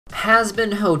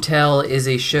Hazbin Hotel is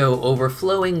a show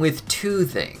overflowing with two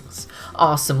things: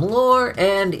 awesome lore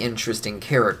and interesting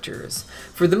characters.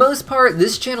 For the most part,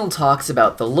 this channel talks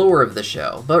about the lore of the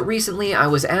show, but recently I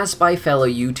was asked by fellow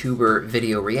YouTuber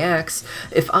Video Reacts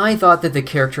if I thought that the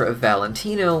character of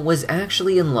Valentino was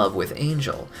actually in love with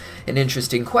Angel. An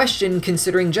interesting question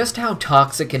considering just how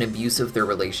toxic and abusive their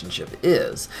relationship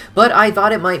is, but I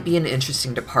thought it might be an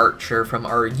interesting departure from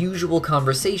our usual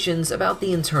conversations about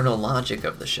the internal logic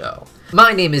of the show.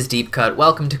 My name is Deepcut,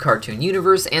 welcome to Cartoon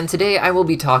Universe, and today I will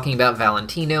be talking about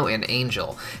Valentino and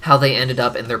Angel, how they ended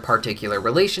up in their particular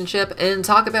relationship, and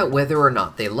talk about whether or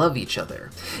not they love each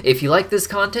other. If you like this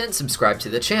content, subscribe to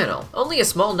the channel. Only a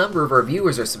small number of our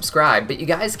viewers are subscribed, but you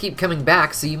guys keep coming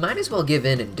back, so you might as well give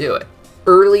in and do it.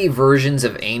 Early versions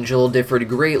of Angel differed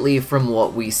greatly from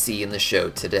what we see in the show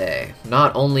today.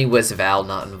 Not only was Val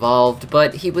not involved,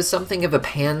 but he was something of a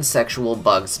pansexual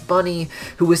Bugs Bunny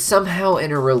who was somehow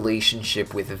in a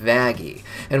relationship with Vaggie,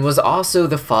 and was also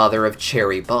the father of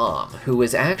Cherry Bomb, who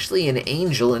was actually an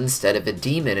angel instead of a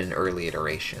demon in early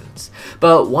iterations.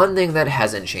 But one thing that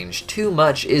hasn't changed too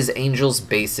much is Angel's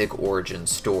basic origin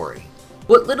story.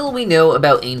 What little we know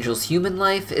about Angel's human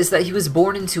life is that he was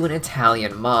born into an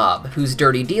Italian mob, whose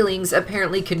dirty dealings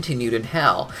apparently continued in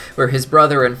Hell, where his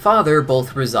brother and father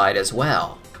both reside as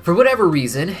well. For whatever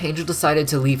reason, Angel decided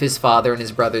to leave his father and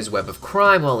his brother's web of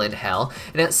crime while in Hell,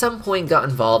 and at some point got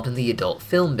involved in the adult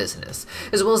film business,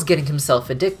 as well as getting himself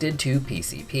addicted to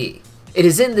PCP. It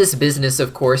is in this business,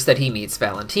 of course, that he meets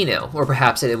Valentino, or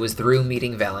perhaps it was through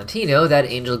meeting Valentino that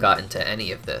Angel got into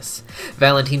any of this.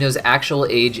 Valentino's actual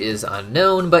age is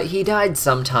unknown, but he died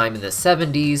sometime in the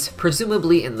 70s,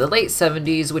 presumably in the late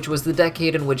 70s, which was the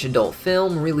decade in which adult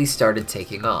film really started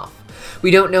taking off.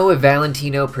 We don't know if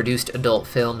Valentino produced adult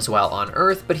films while on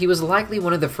Earth, but he was likely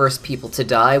one of the first people to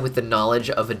die with the knowledge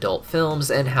of adult films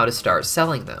and how to start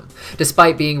selling them.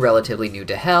 Despite being relatively new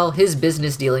to Hell, his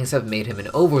business dealings have made him an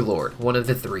overlord, one of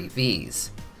the 3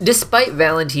 V's. Despite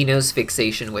Valentino's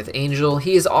fixation with Angel,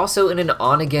 he is also in an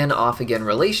on-again, off-again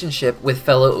relationship with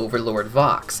fellow Overlord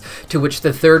Vox, to which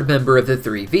the third member of the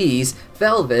 3 V's,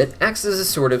 Velvet, acts as a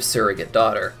sort of surrogate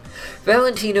daughter.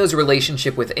 Valentino's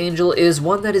relationship with Angel is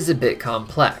one that is a bit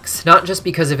complex, not just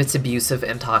because of its abusive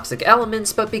and toxic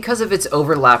elements, but because of its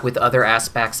overlap with other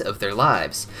aspects of their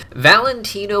lives.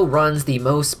 Valentino runs the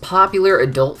most popular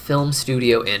adult film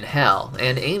studio in Hell,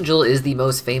 and Angel is the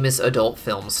most famous adult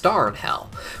film star in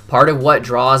Hell. Part of what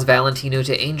draws Valentino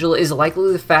to Angel is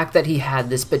likely the fact that he had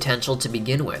this potential to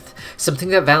begin with, something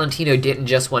that Valentino didn't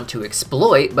just want to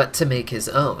exploit, but to make his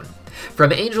own.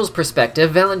 From Angel's perspective,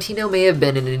 Valentino may have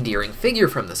been an endearing figure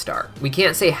from the start. We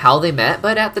can't say how they met,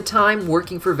 but at the time,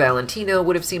 working for Valentino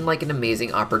would have seemed like an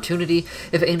amazing opportunity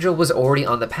if Angel was already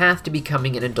on the path to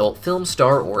becoming an adult film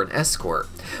star or an escort.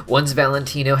 Once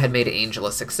Valentino had made Angel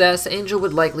a success, Angel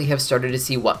would likely have started to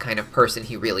see what kind of person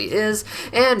he really is,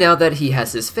 and now that he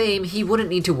has his fame, he wouldn't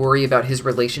need to worry about his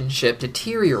relationship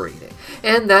deteriorating.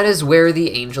 And that is where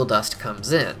the Angel Dust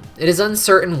comes in. It is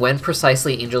uncertain when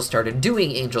precisely Angel started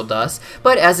doing Angel Dust,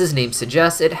 but as his name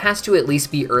suggests, it has to at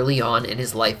least be early on in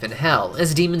his life in Hell,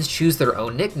 as demons choose their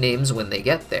own nicknames when they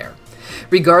get there.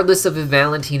 Regardless of if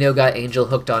Valentino got Angel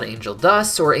hooked on Angel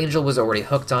Dust, or Angel was already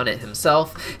hooked on it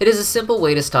himself, it is a simple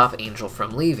way to stop Angel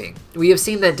from leaving. We have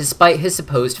seen that despite his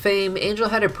supposed fame, Angel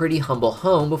had a pretty humble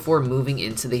home before moving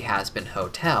into the Hazbin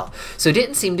Hotel, so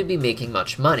didn't seem to be making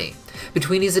much money.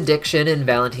 Between his addiction and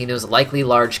Valentino's likely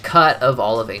large cut of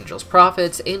all of Angel's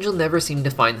profits, Angel never seemed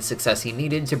to find the success he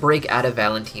needed to break out of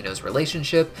Valentino's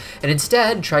relationship, and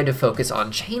instead tried to focus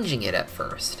on changing it at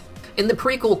first. In the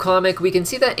prequel comic, we can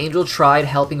see that Angel tried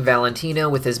helping Valentino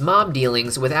with his mob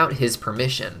dealings without his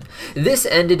permission. This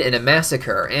ended in a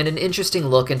massacre, and an interesting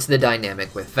look into the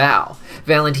dynamic with Val.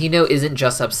 Valentino isn't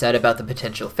just upset about the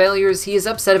potential failures, he is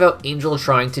upset about Angel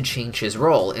trying to change his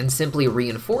role, and simply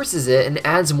reinforces it and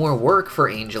adds more work for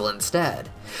Angel instead.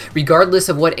 Regardless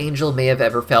of what Angel may have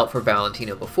ever felt for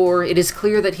Valentino before, it is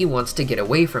clear that he wants to get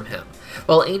away from him.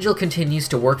 While Angel continues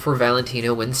to work for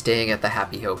Valentino when staying at the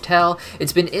Happy Hotel,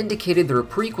 it's been indicated through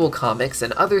prequel comics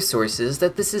and other sources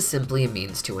that this is simply a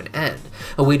means to an end,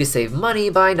 a way to save money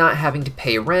by not having to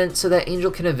pay rent so that Angel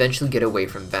can eventually get away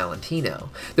from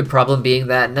Valentino. The problem being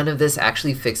that none of this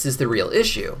actually fixes the real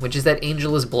issue, which is that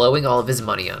Angel is blowing all of his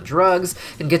money on drugs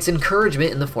and gets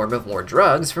encouragement in the form of more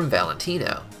drugs from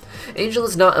Valentino. Angel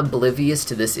is not oblivious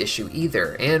to this issue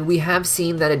either, and we have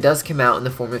seen that it does come out in the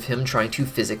form of him trying to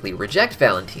physically reject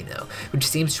Valentino, which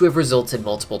seems to have resulted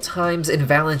multiple times in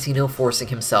Valentino forcing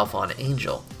himself on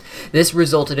Angel. This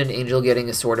resulted in Angel getting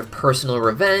a sort of personal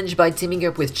revenge by teaming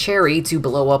up with Cherry to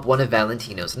blow up one of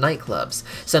Valentino's nightclubs,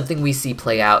 something we see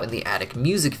play out in the Attic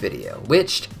music video,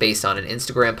 which, based on an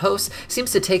Instagram post,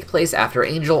 seems to take place after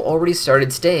Angel already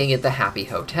started staying at the Happy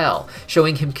Hotel,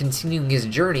 showing him continuing his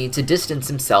journey to distance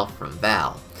himself from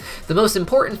Val. The most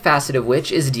important facet of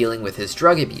which is dealing with his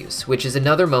drug abuse, which is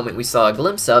another moment we saw a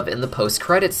glimpse of in the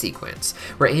post-credits sequence,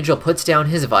 where Angel puts down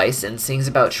his vice and sings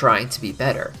about trying to be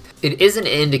better. It isn't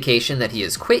an indication that he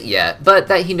has quit yet, but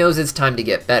that he knows it's time to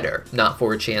get better, not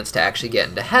for a chance to actually get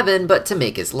into heaven, but to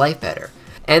make his life better.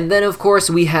 And then of course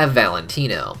we have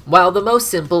Valentino. While the most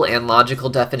simple and logical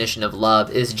definition of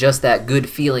love is just that good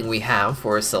feeling we have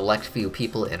for a select few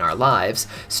people in our lives,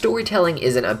 storytelling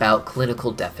isn't about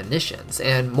clinical definitions,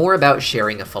 and more about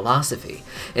sharing a philosophy.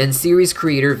 And series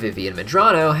creator Vivian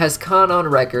Medrano has gone on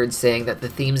record saying that the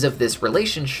themes of this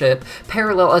relationship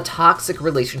parallel a toxic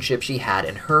relationship she had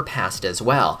in her past as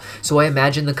well, so I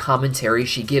imagine the commentary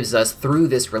she gives us through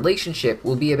this relationship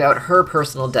will be about her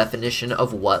personal definition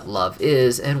of what love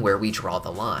is and where we draw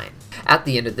the line. At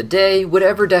the end of the day,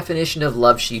 whatever definition of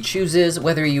love she chooses,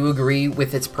 whether you agree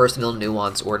with its personal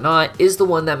nuance or not, is the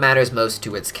one that matters most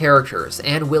to its characters,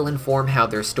 and will inform how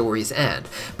their stories end.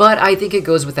 But I think it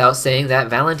goes without saying that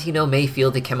Valentino may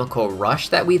feel the chemical rush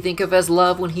that we think of as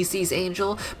love when he sees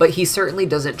Angel, but he certainly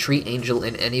doesn't treat Angel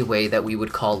in any way that we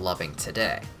would call loving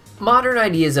today. Modern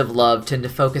ideas of love tend to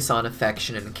focus on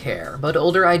affection and care, but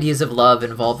older ideas of love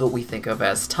involve what we think of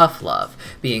as tough love,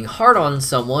 being hard on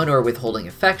someone or withholding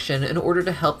affection in order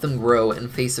to help them grow and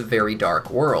face a very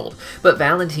dark world, but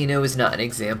Valentino is not an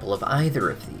example of either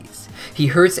of these. He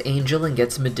hurts Angel and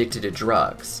gets him addicted to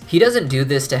drugs. He doesn't do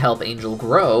this to help Angel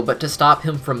grow, but to stop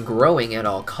him from growing at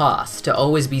all costs, to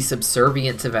always be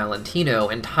subservient to Valentino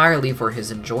entirely for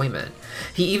his enjoyment.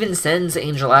 He even sends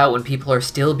Angel out when people are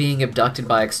still being abducted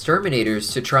by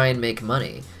exterminators to try and make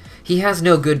money. He has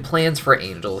no good plans for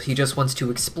Angel, he just wants to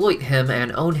exploit him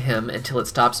and own him until it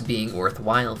stops being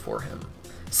worthwhile for him.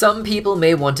 Some people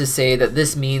may want to say that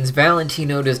this means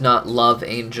Valentino does not love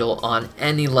Angel on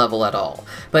any level at all,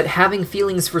 but having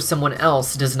feelings for someone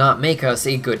else does not make us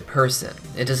a good person.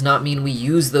 It does not mean we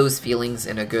use those feelings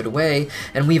in a good way,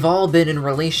 and we've all been in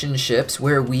relationships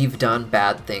where we've done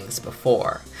bad things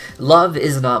before. Love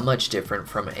is not much different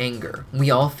from anger.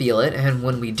 We all feel it, and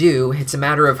when we do, it's a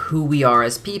matter of who we are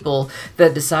as people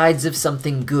that decides if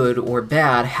something good or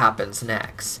bad happens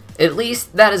next. At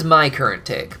least, that is my current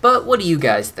take, but what do you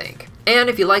guys think? And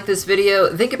if you like this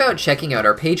video, think about checking out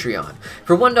our Patreon.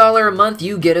 For $1 a month,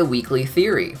 you get a weekly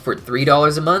theory. For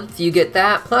 $3 a month, you get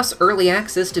that, plus early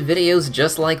access to videos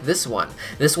just like this one.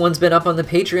 This one's been up on the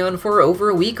Patreon for over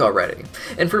a week already.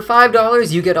 And for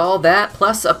 $5, you get all that,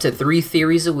 plus up to 3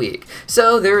 theories a week.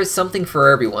 So there is something for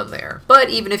everyone there. But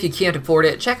even if you can't afford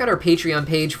it, check out our Patreon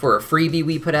page for a freebie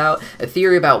we put out, a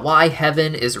theory about why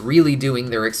heaven is really doing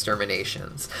their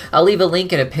exterminations. I'll leave a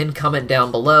link in a pinned comment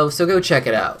down below, so go check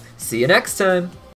it out. See you next time!